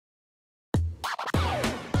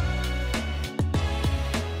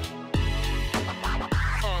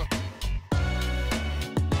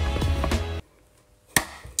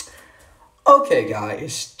Okay,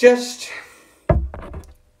 guys, just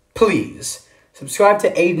please subscribe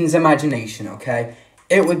to Aiden's Imagination, okay?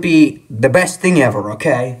 It would be the best thing ever,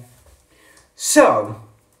 okay? So,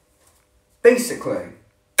 basically,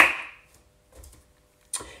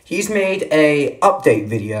 he's made a update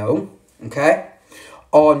video, okay,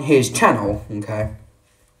 on his channel, okay?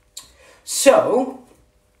 So,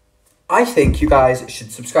 I think you guys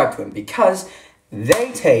should subscribe to him because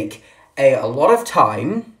they take a lot of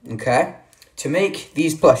time, okay, to make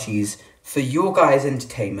these plushies for your guys'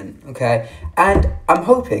 entertainment, okay? And I'm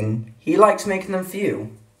hoping he likes making them for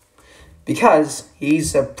you because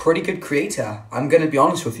he's a pretty good creator. I'm going to be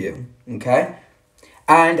honest with you, okay?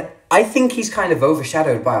 And I think he's kind of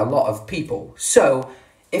overshadowed by a lot of people. So,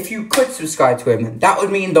 if you could subscribe to him, that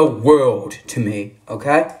would mean the world to me,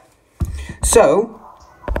 okay? So,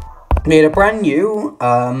 made a brand new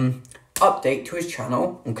update to his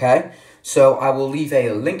channel, okay? So, I will leave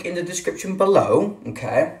a link in the description below,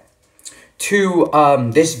 okay? To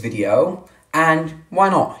this video, and why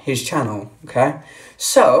not his channel, okay?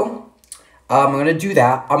 So, I'm going to do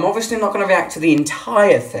that. I'm obviously not going to react to the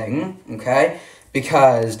entire thing, okay?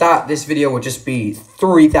 Because this video will just be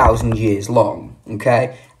 3,000 years long,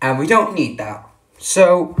 okay? And we don't need that.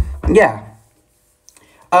 So, yeah.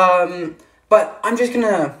 But I'm just going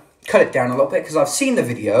to cut it down a little bit because I've seen the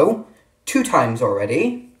video 2 times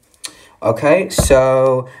already. Okay,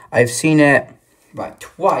 so I've seen it,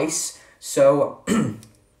 twice. So,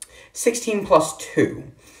 16 plus 2.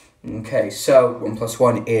 Okay, so 1 plus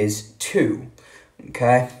 1 is 2.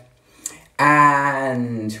 Okay,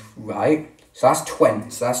 and, so that's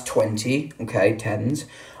 20. So that's 20. Okay, tens.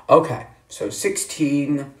 Okay, so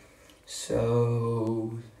 16.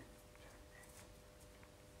 So,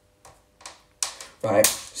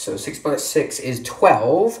 so 6 plus 6 is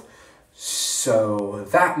 12. So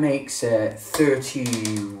that makes it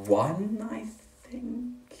 31, I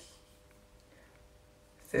think.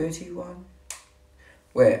 31.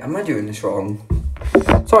 Wait, am I doing this wrong?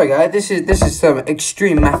 Sorry, guys. This is some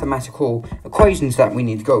extreme mathematical equations that we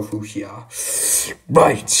need to go through here.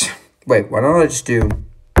 Right. Wait, why don't I just do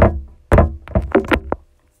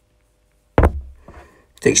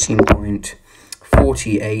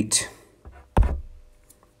 16.48.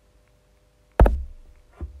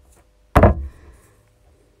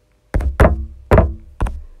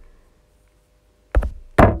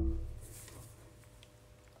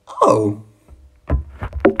 Oh.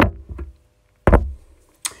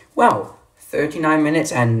 Well, 39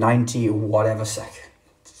 minutes and 90 whatever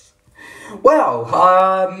seconds. Well,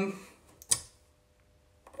 well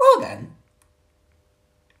then.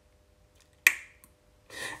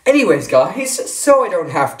 Anyways, guys, so I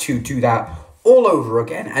don't have to do that all over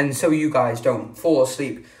again, and so you guys don't fall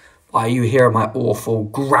asleep while you hear my awful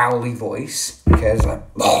growly voice, because,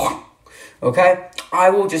 okay,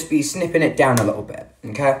 I will just be snipping it down a little bit,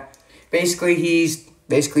 okay? Basically,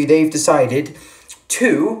 they've decided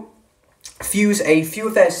to fuse a few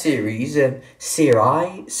of their series, I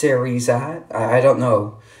don't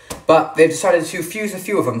know. But they've decided to fuse a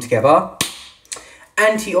few of them together.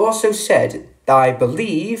 And he also said, I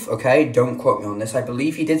believe, okay, don't quote me on this, I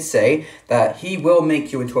believe he did say that he will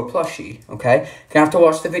make you into a plushie, okay? You're gonna have to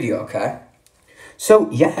watch the video, okay? So,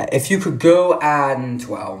 yeah, if you could go and,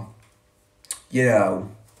 well, you know,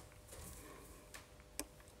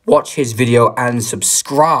 watch his video and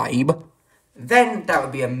subscribe, then that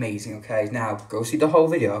would be amazing, okay? Now, go see the whole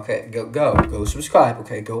video, okay? Go subscribe,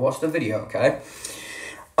 okay? Go watch the video, okay?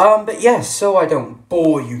 But yes, so I don't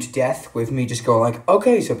bore you to death with me just going like,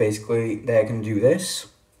 okay, so basically they're gonna do this.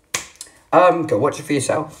 Go watch it for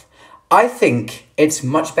yourself. I think it's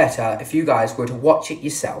much better if you guys were to watch it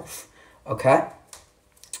yourself, okay?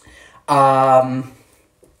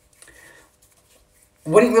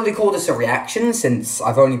 Wouldn't really call this a reaction since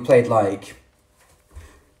I've only played like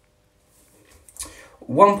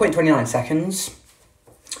 1.29 seconds.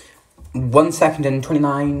 1 second and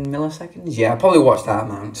 29 milliseconds? Yeah, I'll probably watch that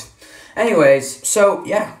amount. Anyways, so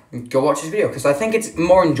yeah, go watch this video because I think it's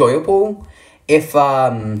more enjoyable if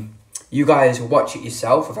you guys watch it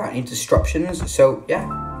yourself without any disruptions. So yeah,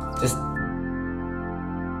 just